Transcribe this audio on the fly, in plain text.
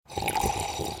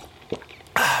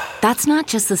That's not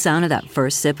just the sound of that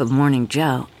first sip of Morning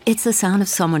Joe. It's the sound of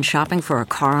someone shopping for a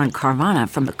car on Carvana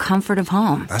from the comfort of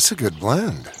home. That's a good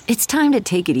blend. It's time to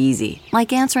take it easy,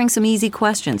 like answering some easy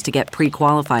questions to get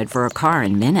pre-qualified for a car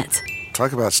in minutes.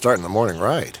 Talk about starting the morning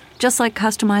right. Just like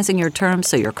customizing your terms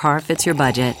so your car fits your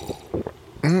budget.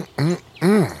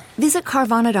 Visit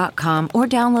Carvana.com or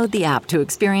download the app to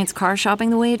experience car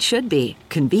shopping the way it should be.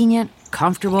 Convenient,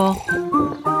 comfortable.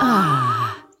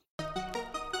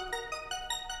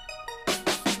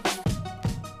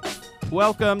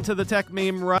 Welcome to the Tech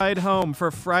Meme Ride Home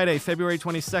for Friday, February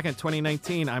 22nd,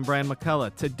 2019. I'm Brian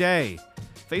McCullough. Today,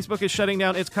 Facebook is shutting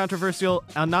down its controversial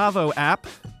Onavo app.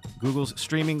 Google's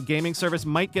streaming gaming service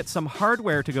might get some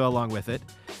hardware to go along with it.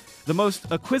 The most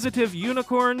acquisitive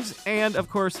unicorns, and, of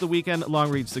course, the weekend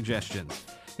long-read suggestions.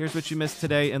 Here's what you missed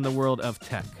today in the world of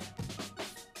tech.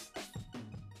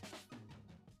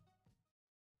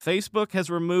 Facebook has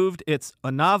removed its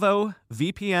Onavo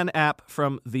VPN app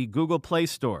from the Google Play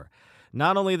Store.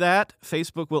 Not only that,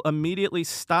 Facebook will immediately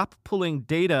stop pulling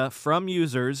data from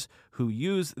users who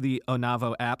use the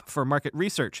Onavo app for market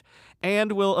research,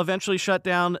 and will eventually shut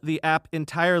down the app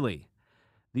entirely.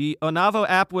 The Onavo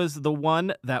app was the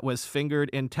one that was fingered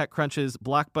in TechCrunch's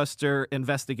blockbuster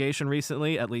investigation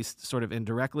recently, at least sort of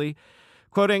indirectly.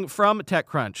 Quoting from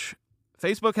TechCrunch,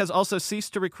 Facebook has also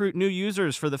ceased to recruit new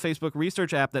users for the Facebook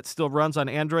Research app that still runs on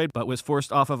Android but was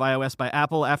forced off of iOS by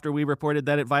Apple after we reported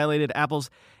that it violated Apple's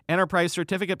Enterprise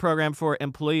Certificate Program for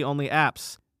employee-only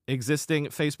apps. Existing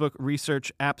Facebook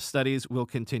Research app studies will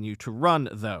continue to run,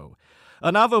 though.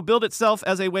 Onavo billed itself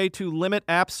as a way to limit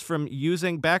apps from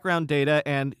using background data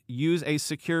and use a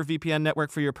secure VPN network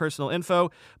for your personal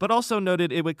info, but also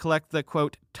noted it would collect the,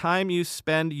 quote, time you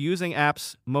spend using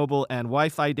apps, mobile, and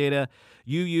Wi-Fi data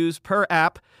you use per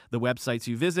app, the websites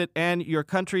you visit, and your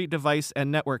country, device,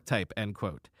 and network type, end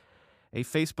quote. A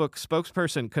Facebook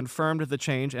spokesperson confirmed the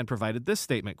change and provided this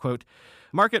statement, quote,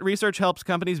 market research helps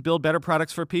companies build better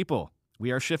products for people.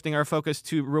 We are shifting our focus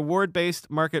to reward-based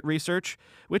market research,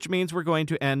 which means we're going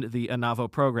to end the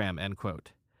Onavo program, end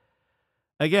quote.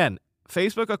 Again,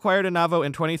 Facebook acquired Onavo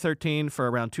in 2013 for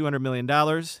around $200 million.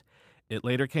 It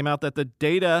later came out that the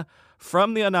data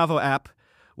from the Onavo app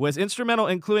was instrumental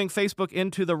in cluing Facebook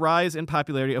into the rise in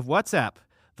popularity of WhatsApp,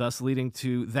 thus leading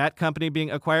to that company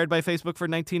being acquired by Facebook for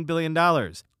 $19 billion.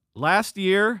 Last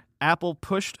year, Apple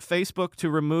pushed Facebook to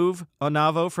remove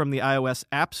Onavo from the iOS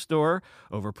App Store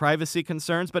over privacy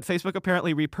concerns, but Facebook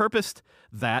apparently repurposed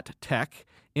that tech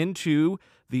into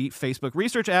the Facebook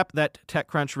Research app that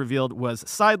TechCrunch revealed was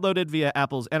sideloaded via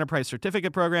Apple's Enterprise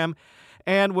Certificate Program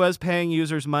and was paying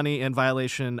users money in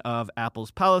violation of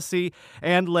Apple's policy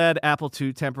and led Apple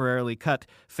to temporarily cut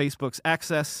Facebook's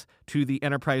access to the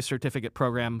Enterprise Certificate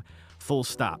Program, full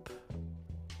stop.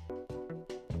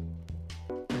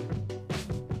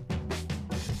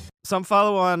 Some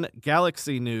follow-on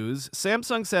Galaxy news.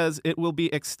 Samsung says it will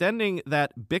be extending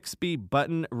that Bixby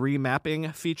button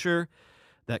remapping feature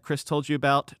that Chris told you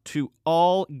about to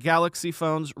all Galaxy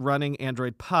phones running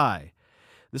Android Pie.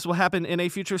 This will happen in a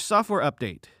future software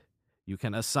update. You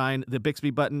can assign the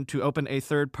Bixby button to open a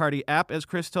third-party app, as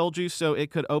Chris told you, so it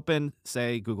could open,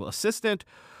 say, Google Assistant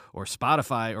or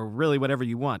Spotify or really whatever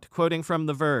you want. Quoting from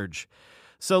The Verge,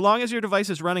 so long as your device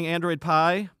is running Android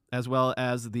Pie, as well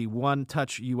as the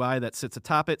one-touch UI that sits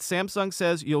atop it, Samsung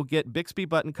says you'll get Bixby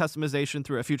button customization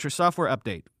through a future software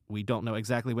update. We don't know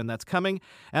exactly when that's coming.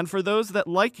 And for those that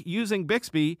like using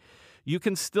Bixby, you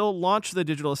can still launch the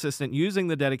digital assistant using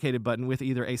the dedicated button with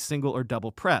either a single or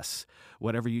double press.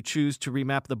 Whatever you choose to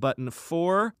remap the button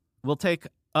for will take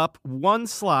up one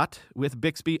slot, with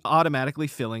Bixby automatically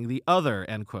filling the other,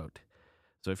 end quote.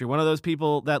 So if you're one of those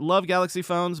people that love Galaxy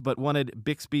phones but wanted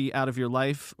Bixby out of your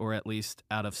life, or at least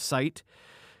out of sight,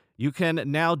 you can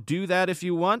now do that if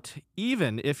you want,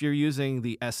 even if you're using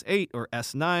the S8 or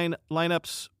S9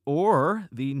 lineups or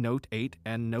the Note 8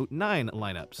 and Note 9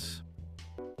 lineups.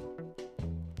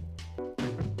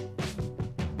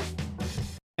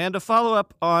 And a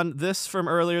follow-up on this from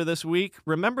earlier this week,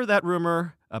 remember that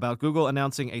rumor about Google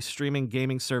announcing a streaming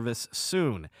gaming service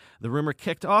soon? The rumor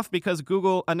kicked off because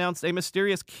Google announced a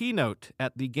mysterious keynote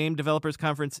at the Game Developers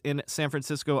Conference in San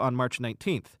Francisco on March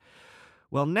 19th.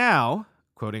 Well, now,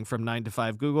 quoting from 9 to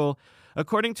 5 Google,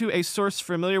 according to a source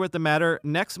familiar with the matter,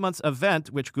 next month's event,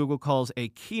 which Google calls a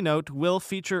keynote, will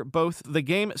feature both the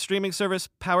game streaming service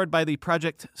powered by the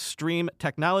Project Stream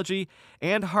technology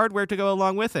and hardware to go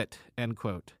along with it, end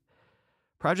quote.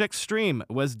 Project Stream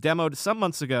was demoed some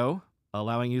months ago,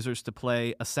 allowing users to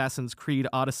play Assassin's Creed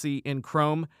Odyssey in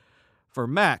Chrome for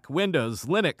Mac, Windows,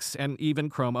 Linux, and even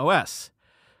Chrome OS.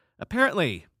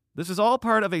 Apparently, this is all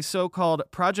part of a so-called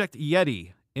Project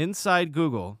Yeti inside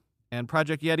Google And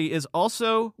Project Yeti is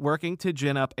also working to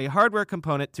gin up a hardware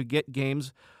component to get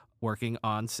games working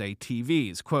on, say,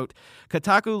 TVs. Quote,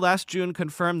 Kotaku last June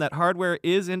confirmed that hardware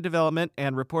is in development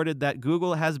and reported that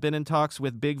Google has been in talks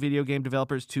with big video game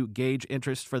developers to gauge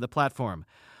interest for the platform.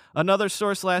 Another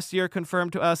source last year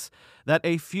confirmed to us that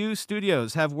a few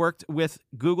studios have worked with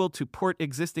Google to port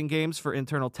existing games for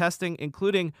internal testing,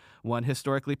 including one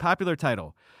historically popular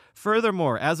title.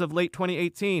 Furthermore, as of late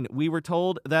 2018, we were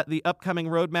told that the upcoming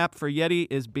roadmap for Yeti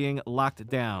is being locked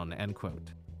down, end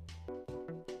quote.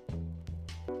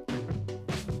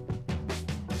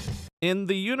 In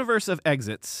the universe of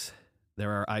exits,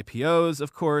 there are IPOs,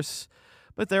 of course,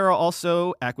 but there are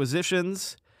also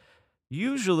acquisitions,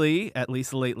 usually, at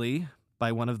least lately,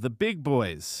 by one of the big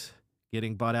boys,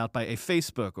 getting bought out by a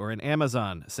Facebook or an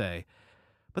Amazon, say.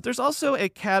 But there's also a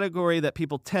category that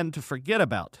people tend to forget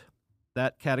about.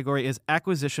 That category is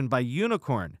acquisition by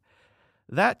unicorn.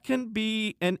 That can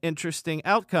be an interesting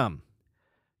outcome.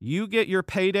 You get your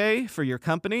payday for your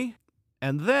company,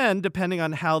 and then, depending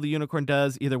on how the unicorn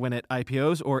does, either when it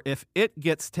IPOs or if it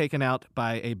gets taken out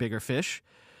by a bigger fish,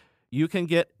 you can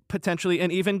get potentially an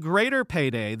even greater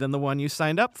payday than the one you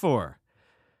signed up for.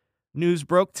 News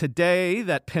broke today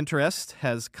that Pinterest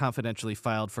has confidentially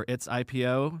filed for its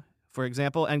IPO, for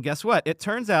example, and guess what? It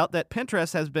turns out that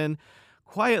Pinterest has been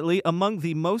quietly among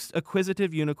the most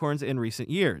acquisitive unicorns in recent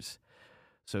years.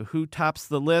 So who tops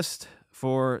the list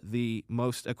for the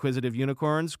most acquisitive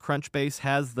unicorns? Crunchbase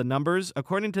has the numbers.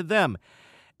 According to them,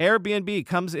 Airbnb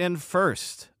comes in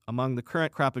first among the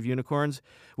current crop of unicorns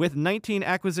with 19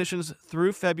 acquisitions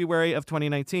through February of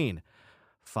 2019,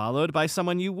 followed by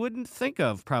someone you wouldn't think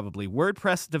of probably.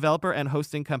 WordPress developer and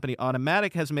hosting company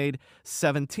Automatic has made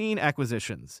 17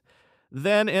 acquisitions.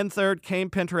 Then in third came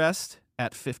Pinterest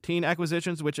at 15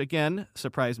 acquisitions, which again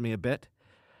surprised me a bit.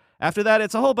 After that,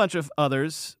 it's a whole bunch of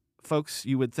others, folks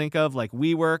you would think of like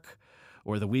WeWork,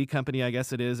 or the We Company, I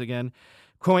guess it is again,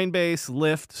 Coinbase,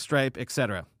 Lyft, Stripe,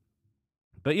 etc.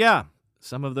 But yeah,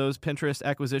 some of those Pinterest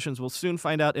acquisitions will soon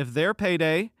find out if their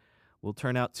payday will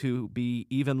turn out to be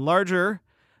even larger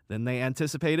than they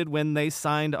anticipated when they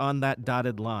signed on that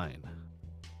dotted line.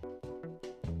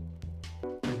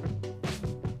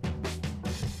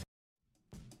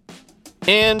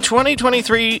 In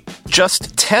 2023,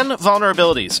 just 10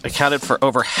 vulnerabilities accounted for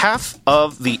over half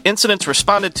of the incidents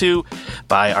responded to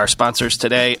by our sponsors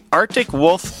today, Arctic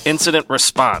Wolf Incident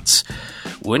Response.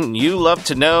 Wouldn't you love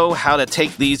to know how to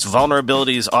take these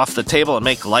vulnerabilities off the table and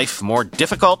make life more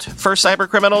difficult for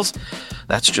cybercriminals?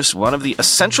 That's just one of the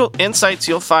essential insights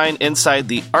you'll find inside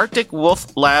the Arctic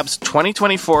Wolf Labs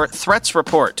 2024 Threats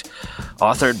Report,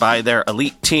 authored by their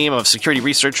elite team of security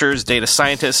researchers, data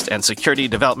scientists, and security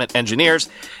development engineers,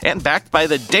 and backed by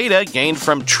the data gained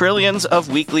from trillions of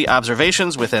weekly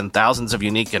observations within thousands of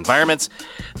unique environments.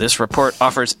 This report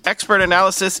offers expert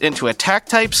analysis into attack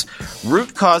types,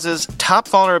 root causes, top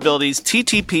vulnerabilities,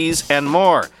 TTPs, and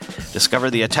more.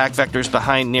 Discover the attack vectors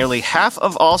behind nearly half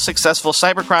of all successful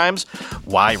cybercrimes,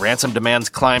 why ransom demands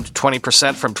climbed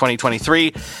 20% from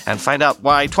 2023, and find out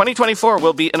why 2024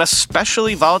 will be an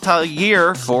especially volatile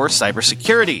year for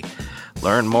cybersecurity.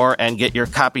 Learn more and get your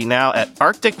copy now at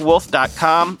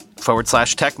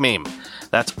arcticwolf.com/techmeme.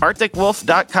 That's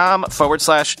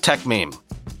arcticwolf.com/techmeme.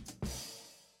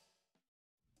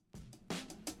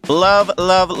 Love,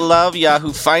 love, love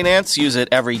Yahoo Finance. Use it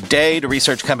every day to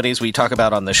research companies we talk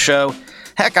about on the show.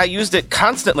 Heck, I used it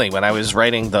constantly when I was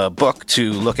writing the book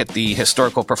to look at the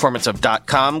historical performance of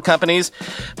 .com companies.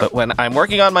 But when I'm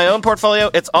working on my own portfolio,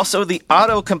 it's also the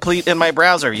autocomplete in my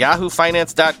browser,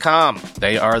 yahoofinance.com.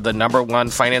 They are the #1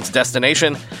 finance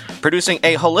destination, producing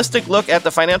a holistic look at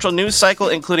the financial news cycle,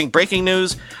 including breaking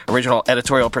news, original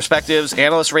editorial perspectives,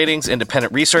 analyst ratings,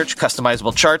 independent research,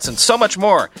 customizable charts, and so much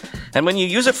more. And when you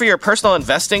use it for your personal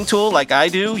investing tool like I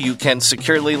do, you can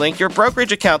securely link your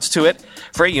brokerage accounts to it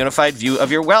for a unified view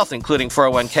of your wealth, including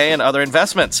 401k and other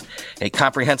investments. A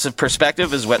comprehensive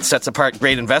perspective is what sets apart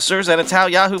great investors, and it's how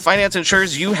Yahoo Finance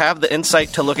ensures you have the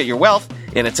insight to look at your wealth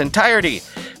in its entirety.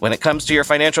 When it comes to your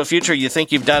financial future, you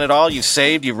think you've done it all, you've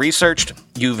saved, you've researched,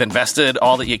 you've invested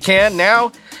all that you can.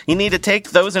 Now, you need to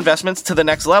take those investments to the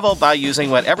next level by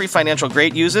using what every financial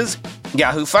great uses,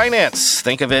 Yahoo Finance.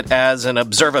 Think of it as an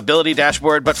observability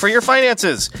dashboard, but for your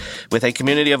finances. With a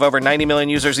community of over 90 million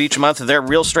users each month, their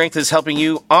real strength is helping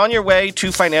you on your way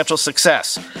to financial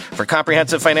success. For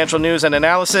comprehensive financial news and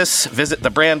analysis, visit the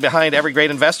brand behind every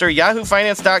great investor,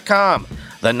 yahoofinance.com.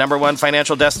 The #1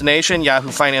 financial destination,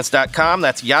 yahoofinance.com.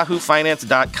 That's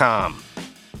yahoofinance.com.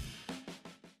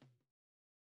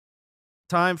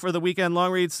 Time for the weekend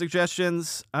long read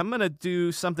suggestions. I'm going to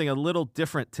do something a little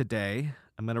different today.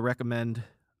 I'm going to recommend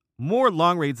more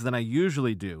long reads than I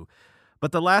usually do,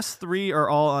 but the last three are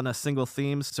all on a single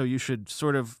theme, so you should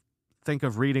sort of think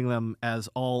of reading them as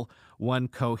all one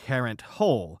coherent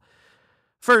whole.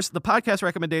 First, the podcast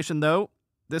recommendation, though.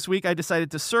 This week I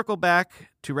decided to circle back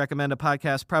to recommend a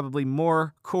podcast probably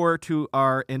more core to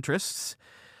our interests.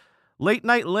 Late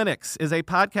Night Linux is a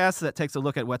podcast that takes a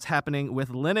look at what's happening with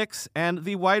Linux and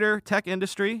the wider tech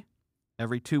industry.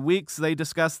 Every 2 weeks, they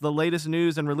discuss the latest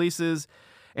news and releases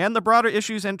and the broader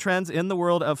issues and trends in the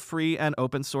world of free and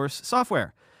open source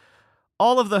software.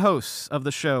 All of the hosts of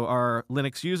the show are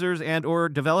Linux users and or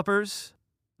developers.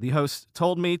 The host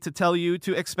told me to tell you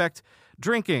to expect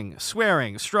drinking,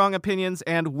 swearing, strong opinions,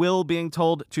 and Will being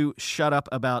told to shut up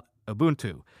about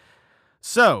Ubuntu.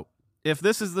 So, if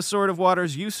this is the sort of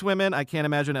waters you swim in, I can't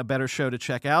imagine a better show to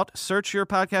check out. Search your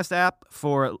podcast app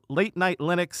for Late Night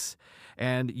Linux,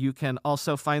 and you can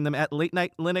also find them at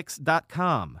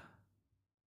latenightlinux.com.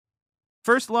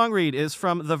 First long read is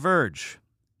from The Verge.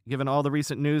 Given all the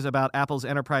recent news about Apple's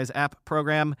Enterprise App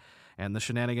Program and the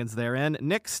shenanigans therein,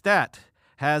 Nick Statt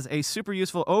has a super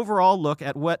useful overall look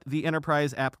at what the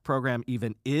Enterprise App Program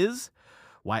even is,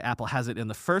 why Apple has it in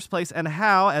the first place, and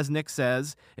how, as Nick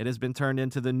says, it has been turned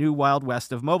into the new Wild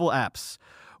West of mobile apps.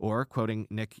 Or, quoting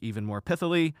Nick even more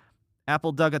pithily,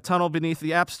 Apple dug a tunnel beneath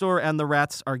the App Store and the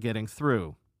rats are getting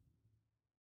through.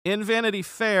 In Vanity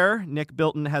Fair, Nick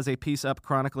Bilton has a piece up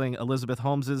chronicling Elizabeth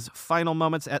Holmes's final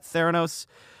moments at Theranos.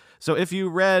 So if you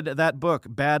read that book,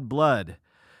 Bad Blood,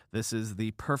 this is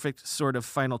the perfect sort of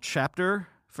final chapter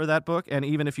for that book. And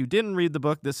even if you didn't read the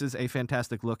book, this is a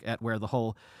fantastic look at where the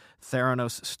whole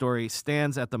Theranos story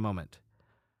stands at the moment.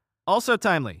 Also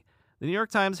timely, the New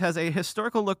York Times has a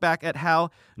historical look back at how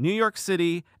New York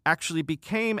City actually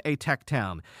became a tech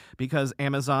town. Because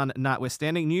Amazon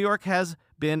notwithstanding, New York has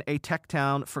been a tech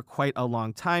town for quite a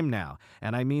long time now.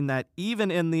 And I mean that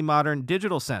even in the modern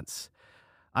digital sense.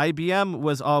 IBM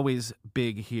was always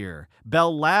big here.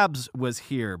 Bell Labs was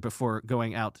here before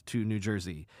going out to New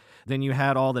Jersey. Then you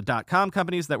had all the .com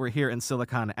companies that were here in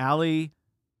Silicon Alley,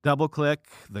 DoubleClick,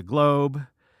 The Globe.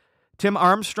 Tim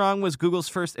Armstrong was Google's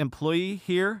first employee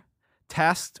here,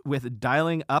 tasked with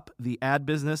dialing up the ad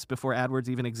business before AdWords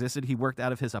even existed. He worked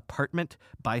out of his apartment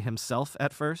by himself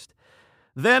at first.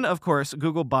 Then, of course,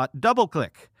 Google bought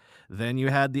DoubleClick. Then you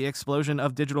had the explosion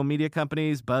of digital media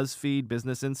companies, BuzzFeed,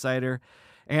 Business Insider,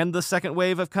 and the second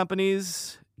wave of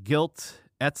companies, Gilt,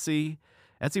 Etsy.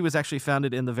 Etsy was actually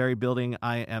founded in the very building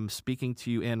I am speaking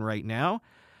to you in right now.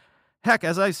 Heck,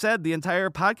 as I said, the entire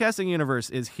podcasting universe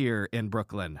is here in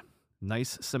Brooklyn.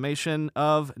 Nice summation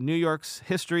of New York's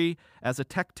history as a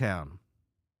tech town.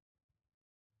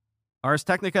 Ars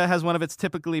Technica has one of its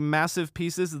typically massive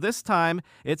pieces. This time,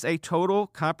 it's a total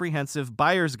comprehensive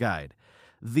buyer's guide.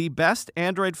 The best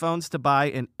Android phones to buy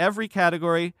in every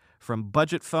category, from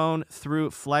budget phone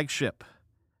through flagship.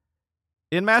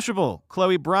 In Mashable,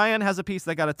 Chloe Bryan has a piece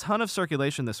that got a ton of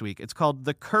circulation this week. It's called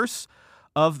The Curse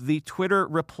of the Twitter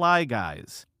Reply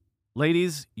Guys.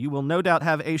 Ladies, you will no doubt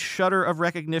have a shudder of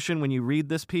recognition when you read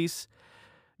this piece.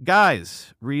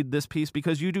 Guys, read this piece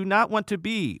because you do not want to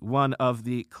be one of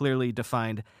the clearly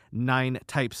defined 9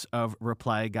 types of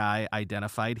reply guy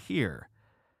identified here.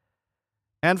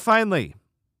 And finally,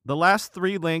 the last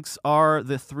 3 links are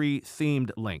the 3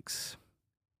 themed links.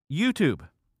 YouTube.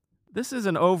 This is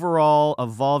an overall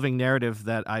evolving narrative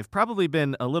that I've probably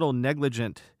been a little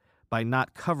negligent by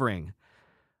not covering.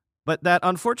 But that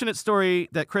unfortunate story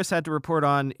that Chris had to report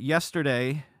on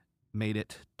yesterday made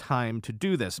it time to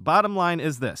do this. Bottom line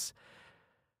is this.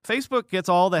 Facebook gets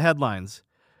all the headlines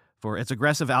for its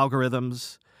aggressive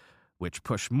algorithms, which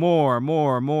push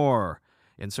more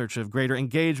in search of greater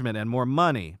engagement and more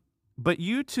money. But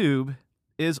YouTube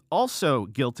is also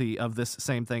guilty of this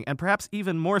same thing, and perhaps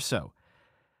even more so.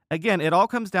 Again, it all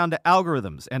comes down to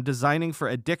algorithms and designing for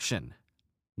addiction.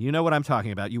 You know what I'm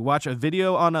talking about. You watch a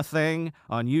video on a thing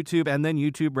on YouTube, and then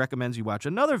YouTube recommends you watch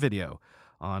another video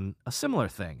on a similar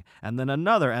thing, and then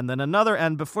another,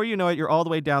 and before you know it, you're all the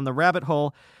way down the rabbit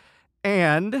hole.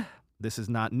 And this is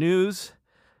not news.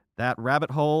 That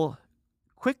rabbit hole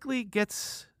quickly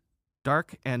gets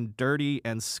dark and dirty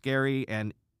and scary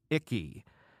and icky.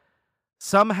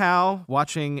 Somehow,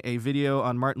 watching a video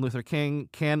on Martin Luther King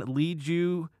can lead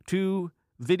you to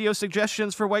video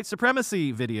suggestions for white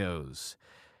supremacy videos.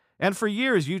 And for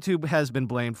years, YouTube has been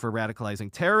blamed for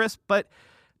radicalizing terrorists, but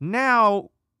now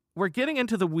we're getting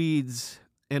into the weeds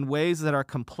in ways that are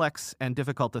complex and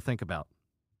difficult to think about.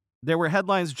 There were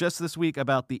headlines just this week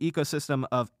about the ecosystem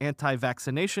of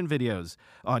anti-vaccination videos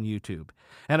on YouTube.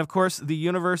 And of course, the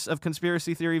universe of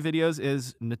conspiracy theory videos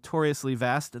is notoriously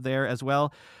vast there as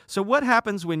well. So what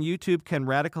happens when YouTube can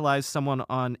radicalize someone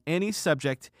on any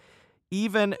subject,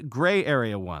 even gray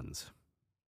area ones?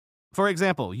 For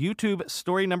example, YouTube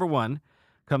story number 1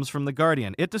 comes from The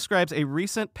Guardian. It describes a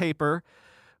recent paper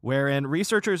wherein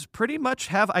researchers pretty much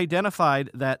have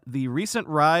identified that the recent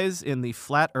rise in the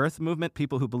flat earth movement,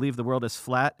 people who believe the world is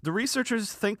flat, the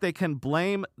researchers think they can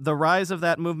blame the rise of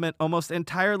that movement almost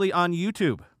entirely on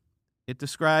YouTube. It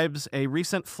describes a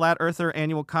recent Flat Earther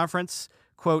annual conference.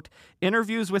 Quote,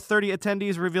 interviews with 30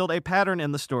 attendees revealed a pattern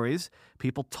in the stories.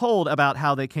 People told about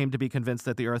how they came to be convinced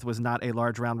that the Earth was not a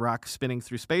large round rock spinning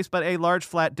through space, but a large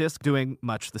flat disk doing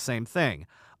much the same thing.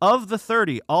 Of the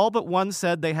 30, all but one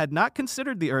said they had not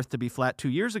considered the Earth to be flat 2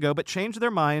 years ago, but changed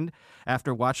their mind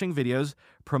after watching videos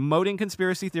promoting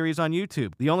conspiracy theories on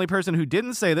YouTube. The only person who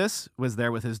didn't say this was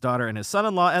there with his daughter and his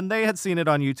son-in-law, and they had seen it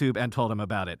on YouTube and told him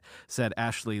about it, said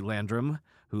Ashley Landrum,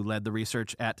 who led the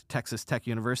research at Texas Tech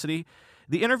University.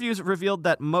 The interviews revealed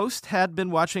that most had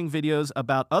been watching videos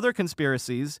about other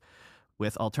conspiracies,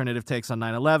 with alternative takes on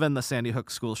 9/11, the Sandy Hook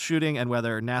school shooting, and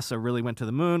whether NASA really went to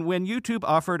the moon, when YouTube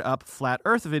offered up flat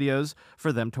Earth videos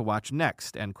for them to watch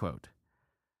next, end quote.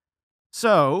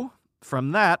 So,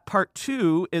 from that, part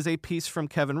 2 is a piece from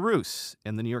Kevin Roose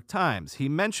in the New York Times. He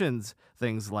mentions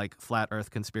things like flat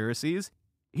Earth conspiracies.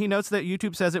 He notes that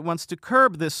YouTube says it wants to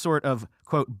curb this sort of,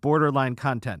 quote, borderline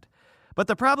content. But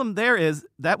the problem there is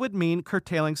that would mean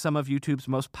curtailing some of YouTube's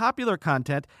most popular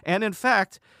content and, in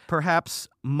fact, perhaps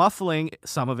muffling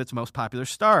some of its most popular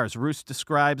stars. Roose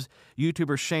describes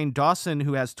YouTuber Shane Dawson,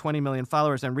 who has 20 million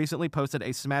followers and recently posted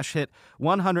a smash hit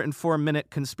 104-minute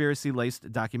conspiracy-laced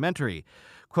documentary.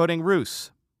 Quoting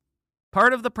Roose,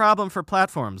 part of the problem for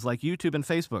platforms like YouTube and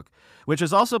Facebook, which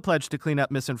has also pledged to clean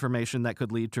up misinformation that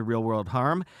could lead to real-world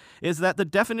harm, is that the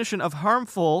definition of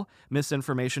harmful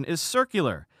misinformation is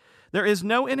circular. There is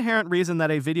no inherent reason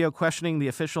that a video questioning the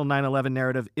official 9/11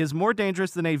 narrative is more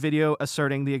dangerous than a video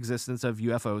asserting the existence of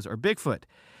UFOs or Bigfoot.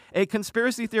 A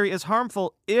conspiracy theory is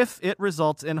harmful if it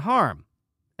results in harm,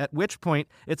 at which point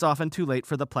it's often too late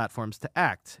for the platforms to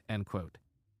act, end quote.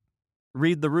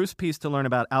 Read the Roose piece to learn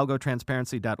about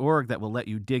algotransparency.org that will let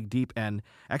you dig deep and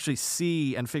actually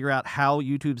see and figure out how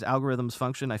YouTube's algorithms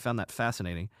function. I found that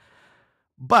fascinating.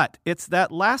 But it's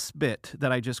that last bit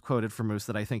that I just quoted from Roose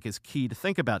that I think is key to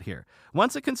think about here.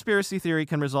 Once a conspiracy theory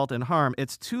can result in harm,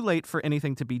 it's too late for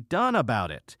anything to be done about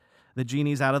it. The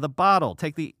genie's out of the bottle.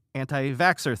 Take the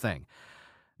anti-vaxxer thing.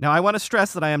 Now, I want to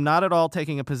stress that I am not at all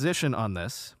taking a position on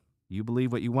this. You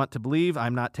believe what you want to believe.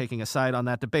 I'm not taking a side on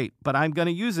that debate, but I'm going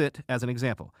to use it as an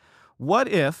example. What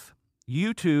if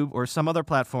YouTube or some other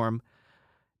platform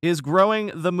is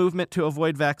growing the movement to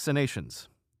avoid vaccinations,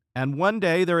 and one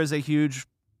day there is a huge,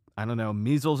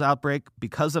 measles outbreak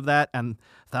because of that, and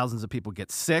thousands of people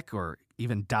get sick or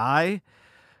even die?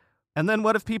 And then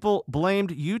what if people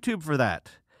blamed YouTube for that?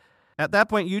 At that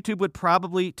point, YouTube would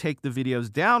probably take the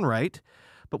videos down, right?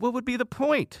 But what would be the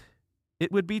point?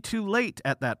 It would be too late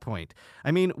at that point. I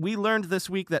mean, we learned this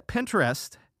week that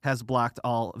Pinterest has blocked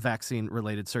all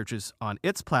vaccine-related searches on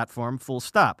its platform, full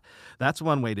stop. That's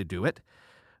one way to do it.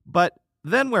 But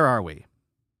then where are we?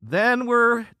 Then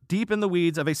we're deep in the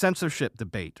weeds of a censorship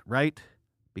debate, right?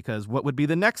 Because what would be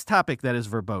the next topic that is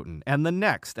verboten? And the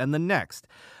next, and the next.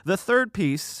 The third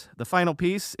piece, the final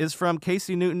piece, is from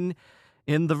Casey Newton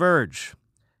in The Verge.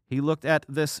 He looked at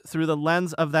this through the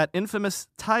lens of that infamous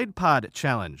Tide Pod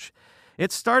challenge.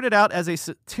 It started out as a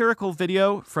satirical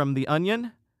video from The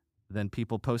Onion. Then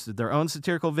people posted their own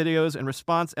satirical videos in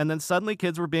response, and then suddenly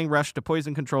kids were being rushed to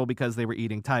poison control because they were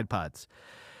eating Tide Pods.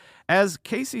 As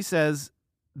Casey says,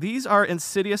 these are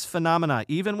insidious phenomena,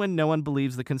 even when no one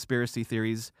believes the conspiracy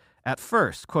theories at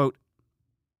first. Quote,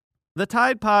 the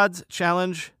Tide Pods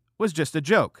challenge was just a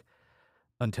joke,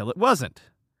 until it wasn't.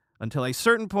 Until a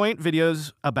certain point,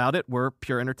 videos about it were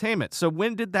pure entertainment. So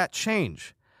when did that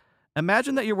change?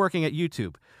 Imagine that you're working at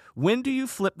YouTube. When do you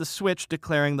flip the switch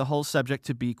declaring the whole subject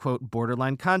to be, quote,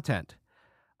 borderline content?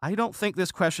 I don't think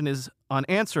this question is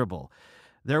unanswerable.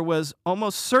 There was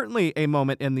almost certainly a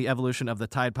moment in the evolution of the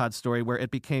Tide Pod story where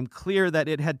it became clear that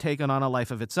it had taken on a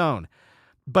life of its own.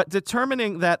 But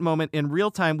determining that moment in real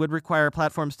time would require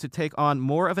platforms to take on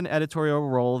more of an editorial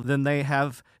role than they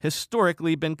have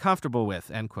historically been comfortable with,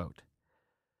 end quote.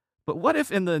 But what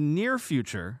if in the near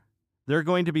future, they're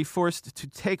going to be forced to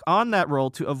take on that role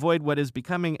to avoid what is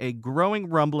becoming a growing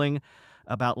rumbling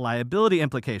about liability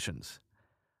implications?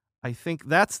 I think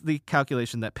that's the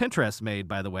calculation that Pinterest made,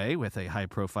 by the way, with a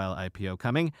high-profile IPO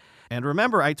coming. And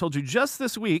remember, I told you just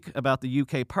this week about the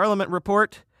UK Parliament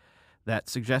report that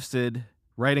suggested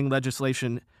writing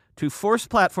legislation to force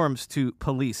platforms to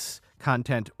police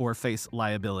content or face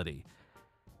liability.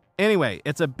 Anyway,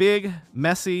 it's a big,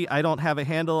 messy, I don't have a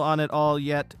handle on it all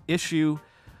yet issue,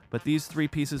 but these three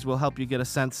pieces will help you get a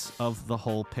sense of the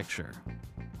whole picture.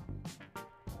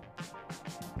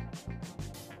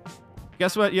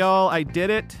 Guess what, y'all? I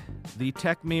did it. The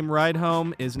Tech Meme Ride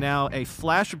Home is now a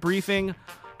flash briefing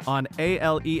on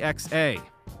ALEXA.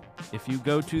 If you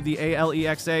go to the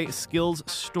ALEXA Skills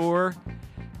Store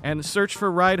and search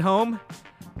for Ride Home,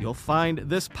 you'll find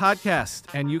this podcast,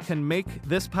 and you can make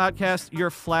this podcast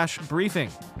your flash briefing.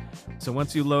 So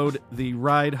once you load the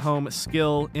Ride Home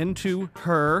skill into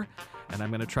her, and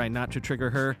I'm going to try not to trigger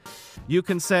her, you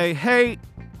can say, hey,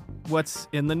 what's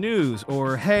in the news?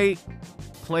 Or, hey,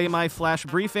 play my flash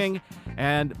briefing,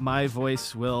 and my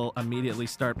voice will immediately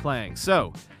start playing.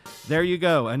 So there you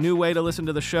go. A new way to listen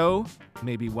to the show,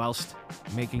 maybe whilst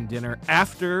making dinner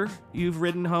after you've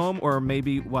ridden home, or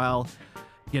maybe while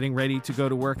getting ready to go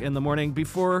to work in the morning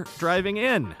before driving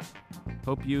in.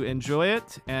 Hope you enjoy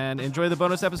it, and enjoy the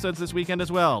bonus episodes this weekend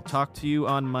as well. Talk to you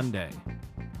on Monday.